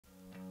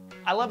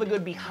I love a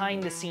good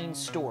behind-the-scenes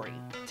story.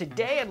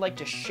 Today I'd like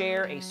to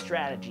share a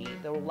strategy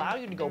that will allow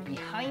you to go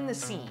behind the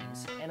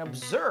scenes and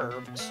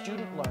observe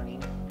student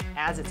learning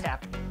as it's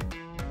happening.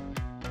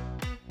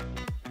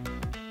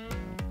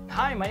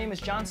 Hi, my name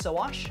is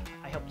Sowash.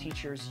 I help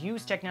teachers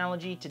use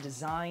technology to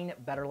design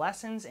better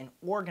lessons and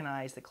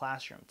organize the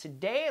classroom.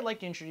 Today I'd like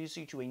to introduce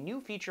you to a new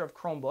feature of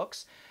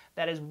Chromebooks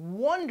that is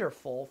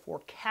wonderful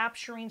for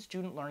capturing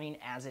student learning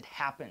as it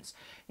happens.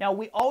 Now,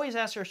 we always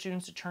ask our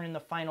students to turn in the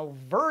final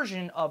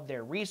version of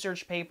their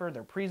research paper,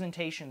 their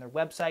presentation, their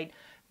website,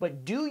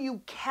 but do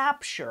you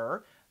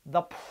capture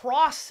the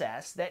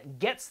process that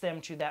gets them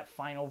to that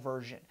final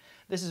version?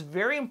 This is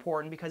very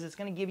important because it's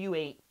going to give you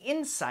an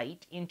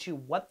insight into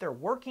what they're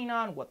working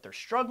on, what they're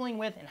struggling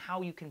with, and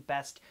how you can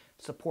best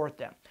support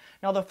them.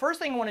 Now, the first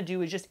thing I want to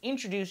do is just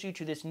introduce you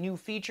to this new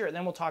feature, and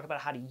then we'll talk about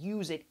how to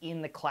use it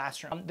in the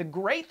classroom. The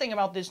great thing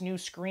about this new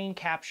screen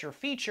capture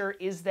feature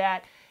is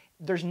that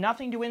there's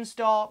nothing to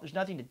install, there's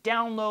nothing to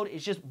download,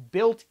 it's just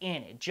built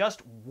in, it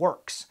just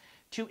works.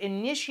 To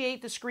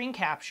initiate the screen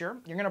capture,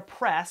 you're going to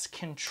press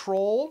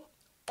Control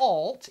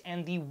Alt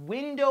and the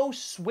window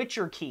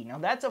switcher key. Now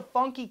that's a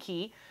funky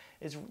key.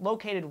 It's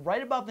located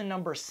right above the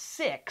number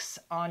 6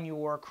 on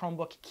your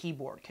Chromebook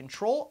keyboard.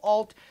 Control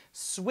Alt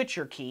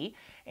switcher key,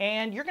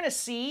 and you're going to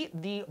see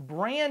the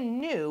brand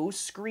new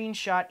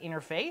screenshot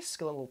interface,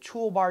 a little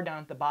toolbar down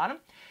at the bottom.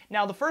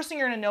 Now the first thing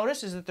you're going to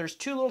notice is that there's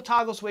 2 little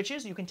toggle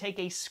switches. You can take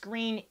a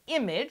screen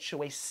image,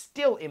 so a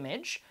still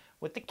image,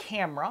 with the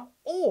camera,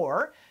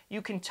 or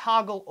you can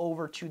toggle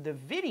over to the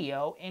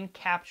video and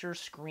capture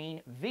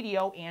screen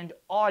video and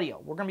audio.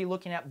 We're going to be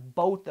looking at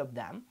both of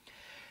them.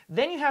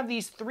 Then you have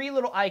these 3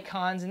 little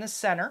icons in the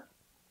center.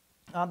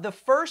 The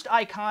first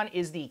icon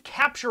is the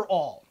Capture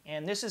All,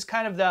 and this is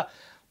kind of the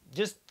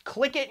just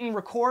click it and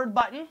record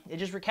button. It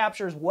just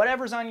recaptures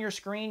whatever's on your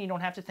screen. You don't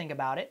have to think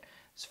about it.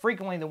 It's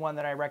frequently the one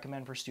that I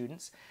recommend for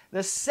students.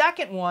 The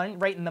second one,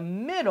 right in the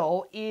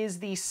middle, is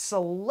the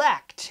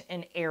Select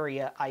an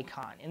Area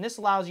icon. And this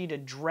allows you to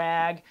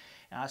drag,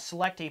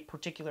 select a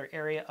particular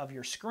area of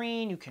your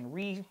screen. You can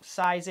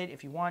resize it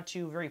if you want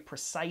to, very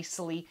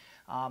precisely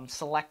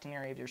select an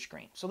area of your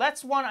screen. So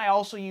that's one I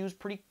also use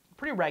pretty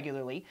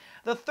regularly.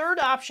 The third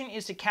option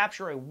is to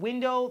capture a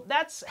window.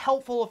 That's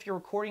helpful if you're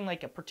recording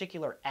like a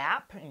particular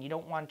app and you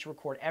don't want to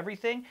record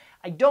everything.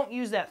 I don't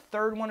use that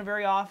third one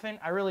very often.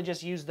 I really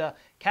just use the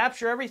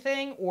capture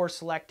everything or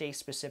select a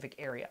specific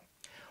area.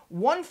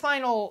 One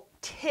final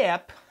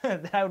tip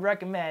that I would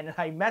recommend, and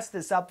I messed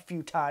this up a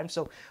few times,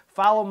 so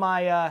follow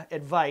my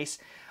advice.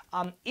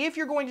 If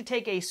you're going to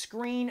take a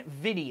screen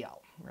video,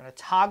 we're going to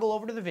toggle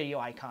over to the video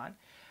icon.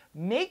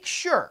 Make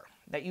sure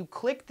that you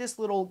click this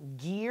little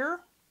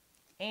gear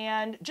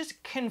and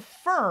just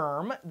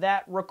confirm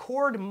that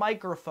record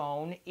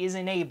microphone is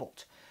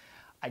enabled.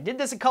 I did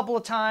this a couple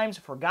of times,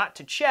 forgot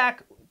to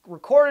check,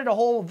 recorded a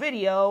whole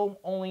video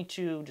only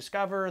to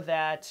discover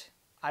that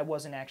I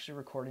wasn't actually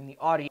recording the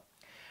audio.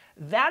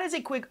 That is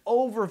a quick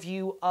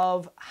overview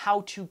of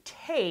how to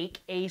take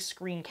a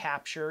screen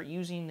capture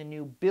using the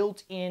new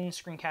built-in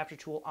screen capture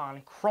tool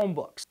on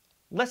Chromebooks.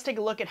 Let's take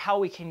a look at how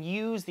we can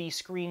use the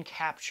screen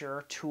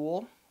capture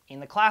tool in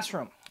the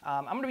classroom.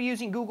 I'm going to be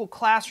using Google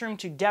Classroom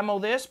to demo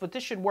this, but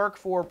this should work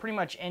for pretty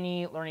much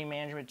any learning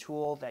management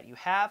tool that you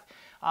have.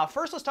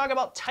 First, let's talk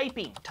about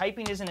typing.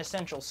 Typing is an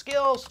essential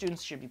skill.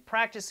 Students should be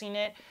practicing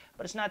it,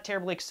 but it's not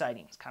terribly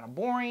exciting. It's kind of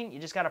boring. You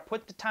just got to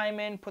put the time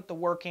in, put the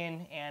work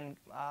in, and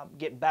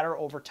get better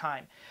over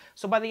time.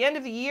 So by the end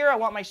of the year, I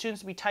want my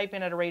students to be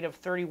typing at a rate of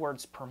 30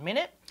 words per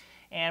minute.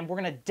 And we're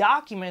going to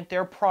document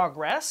their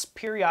progress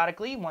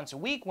periodically, once a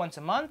week, once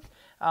a month,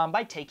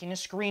 by taking a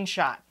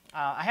screenshot.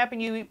 I happen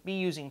to be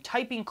using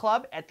Typing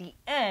Club. At the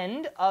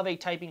end of a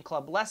Typing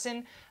Club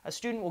lesson, a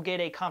student will get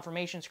a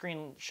confirmation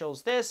screen that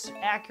shows this,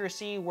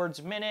 accuracy, words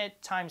a minute,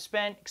 time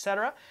spent,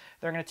 etc.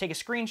 They're going to take a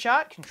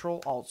screenshot,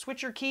 Control Alt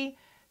switcher key,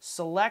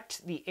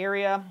 select the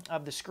area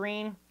of the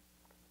screen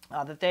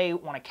that they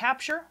want to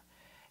capture,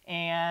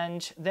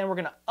 and then we're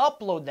going to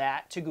upload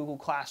that to Google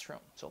Classroom.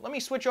 So let me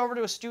switch over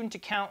to a student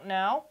account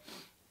now.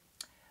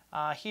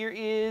 Here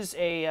is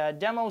a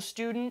demo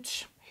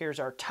student. Here's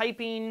our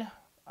typing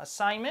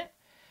assignment.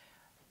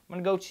 I'm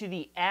going to go to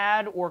the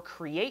Add or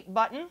Create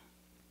button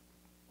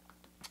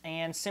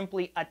and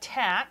simply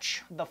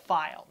attach the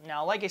file.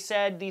 Now, like I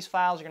said, these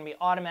files are going to be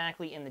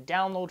automatically in the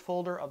download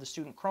folder of the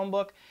student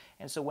Chromebook,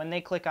 and so when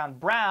they click on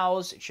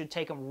Browse, it should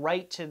take them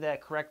right to the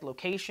correct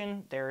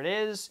location. There it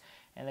is,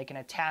 and they can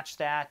attach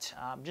that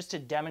just to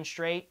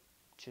demonstrate,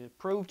 to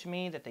prove to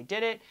me that they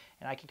did it,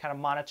 and I can kind of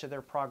monitor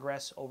their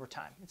progress over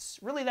time. It's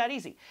really that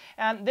easy.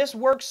 And this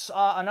works,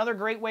 another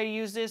great way to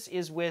use this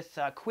is with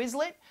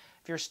Quizlet.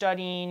 If you're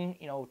studying,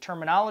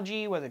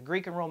 terminology, whether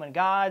Greek and Roman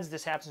gods,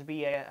 this happens to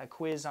be a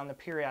quiz on the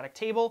periodic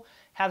table.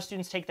 Have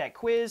students take that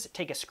quiz,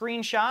 take a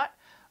screenshot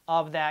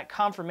of that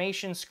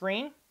confirmation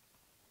screen,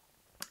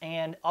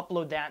 and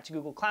upload that to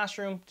Google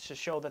Classroom to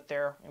show that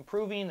they're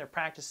improving, they're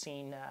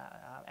practicing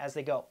as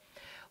they go.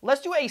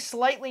 Let's do a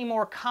slightly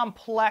more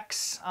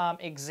complex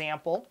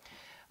example.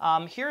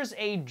 Here's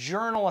a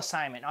journal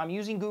assignment. I'm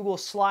using Google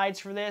Slides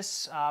for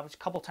this. A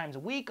couple times a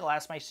week, I'll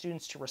ask my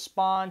students to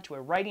respond to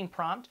a writing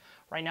prompt.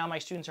 Right now my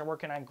students are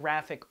working on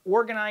graphic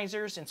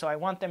organizers, and so I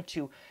want them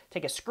to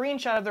take a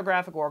screenshot of their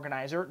graphic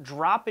organizer,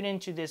 drop it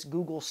into this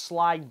Google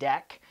slide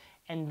deck,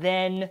 and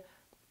then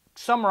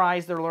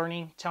summarize their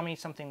learning, tell me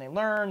something they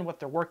learned, what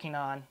they're working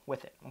on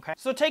with it, okay?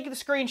 So take the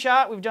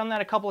screenshot. We've done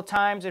that a couple of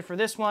times, and for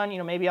this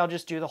one, maybe I'll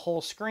just do the whole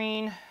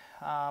screen,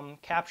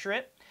 capture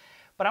it.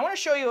 But I want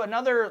to show you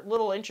another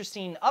little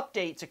interesting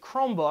update to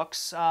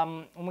Chromebooks.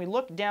 When we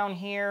look down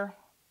here,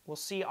 we'll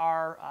see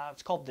our,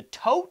 it's called the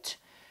tote,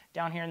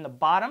 down here in the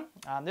bottom.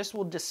 This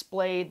will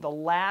display the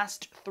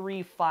last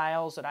 3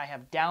 files that I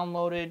have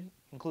downloaded,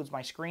 includes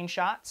my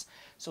screenshots.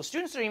 So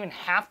students don't even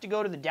have to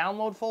go to the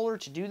download folder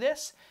to do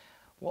this.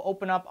 We'll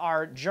open up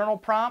our journal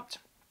prompt.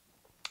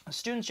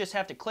 Students just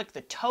have to click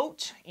the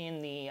tote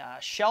in the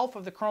shelf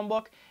of the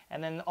Chromebook,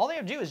 and then all they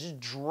have to do is just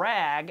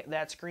drag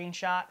that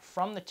screenshot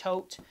from the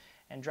tote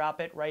and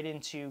drop it right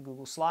into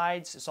Google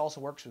Slides. This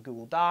also works with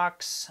Google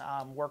Docs,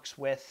 works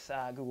with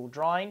Google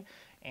Drawing,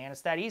 and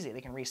it's that easy. They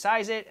can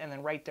resize it and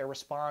then write their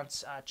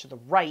response to the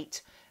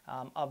right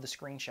of the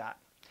screenshot.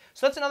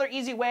 So that's another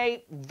easy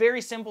way,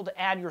 very simple,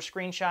 to add your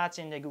screenshots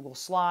into Google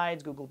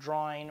Slides, Google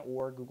Drawing,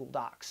 or Google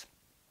Docs.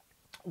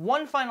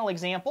 One final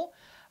example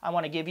I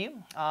want to give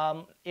you.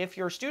 If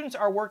your students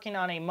are working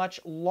on a much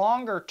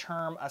longer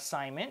term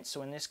assignment,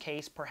 so in this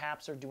case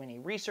perhaps they're doing a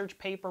research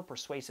paper,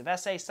 persuasive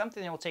essay,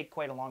 something that will take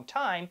quite a long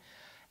time,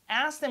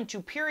 ask them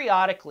to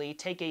periodically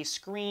take a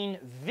screen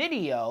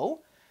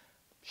video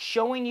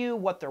showing you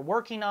what they're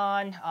working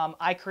on.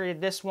 I created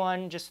this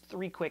one, just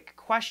 3 quick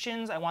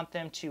questions. I want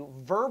them to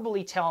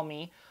verbally tell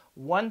me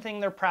 1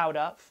 thing they're proud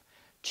of,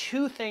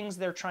 2 things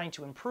they're trying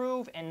to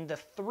improve, and the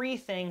 3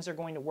 things they're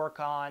going to work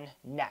on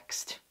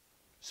next.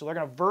 So they're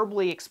going to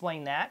verbally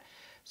explain that.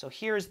 So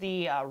here's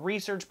the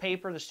research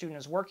paper the student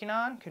is working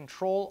on.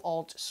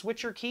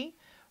 Control-Alt-Switcher key.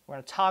 We're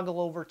going to toggle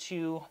over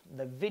to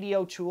the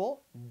video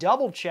tool.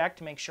 Double check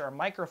to make sure our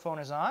microphone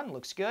is on.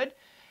 Looks good.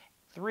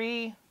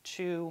 3,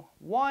 2,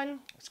 1.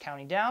 It's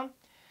counting down.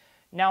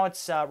 Now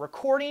it's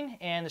recording,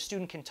 and the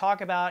student can talk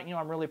about,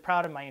 I'm really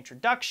proud of my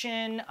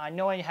introduction. I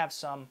know I have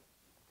some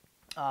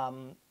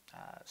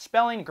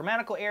spelling,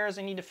 grammatical errors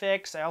I need to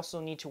fix. I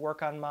also need to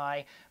work on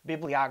my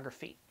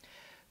bibliography.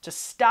 To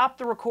stop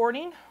the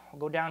recording, we'll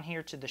go down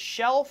here to the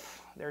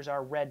shelf. There's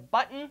our red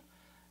button.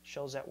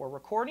 Shows that we're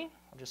recording.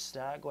 I'll just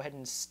go ahead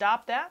and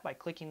stop that by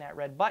clicking that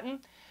red button.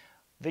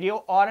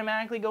 Video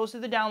automatically goes to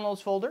the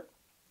downloads folder.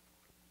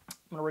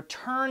 I'm going to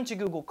return to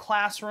Google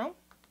Classroom.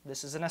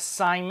 This is an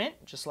assignment,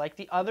 just like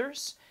the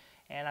others.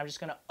 And I'm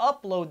just going to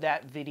upload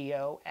that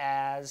video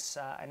as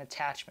an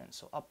attachment.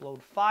 So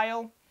upload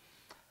file.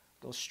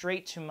 Go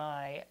straight to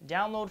my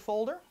download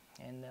folder,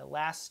 and the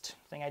last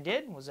thing I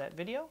did was that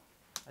video.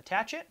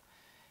 Attach it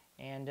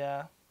and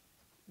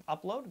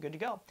upload. Good to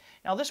go.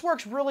 Now this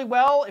works really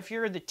well if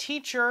you're the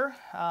teacher.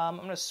 I'm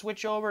going to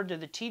switch over to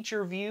the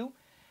teacher view.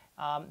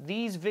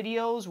 These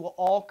videos will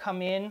all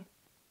come in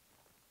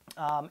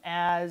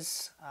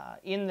as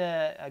in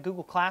the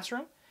Google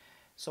Classroom.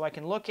 So I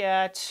can look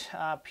at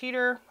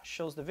Peter,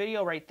 shows the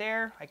video right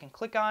there. I can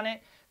click on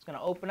it. It's going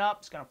to open up,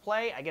 it's going to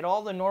play. I get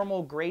all the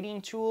normal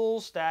grading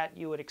tools that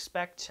you would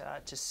expect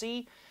to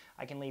see.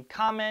 I can leave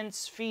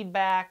comments,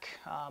 feedback,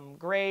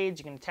 grades.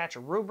 You can attach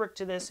a rubric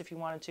to this if you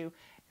wanted to.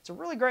 It's a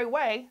really great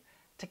way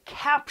to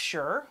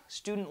capture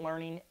student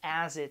learning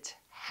as it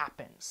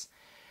happens.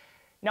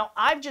 Now,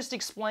 I've just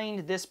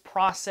explained this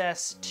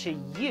process to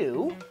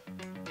you,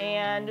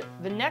 and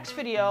the next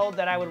video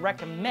that I would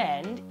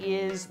recommend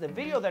is the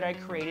video that I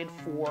created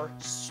for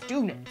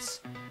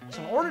students.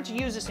 So in order to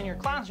use this in your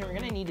classroom, you're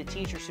going to need to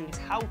teach your students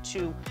how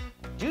to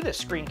do the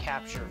screen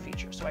capture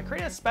feature. So I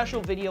created a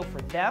special video for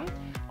them.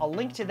 I'll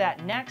link to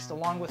that next,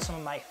 along with some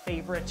of my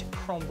favorite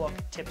Chromebook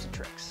tips and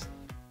tricks.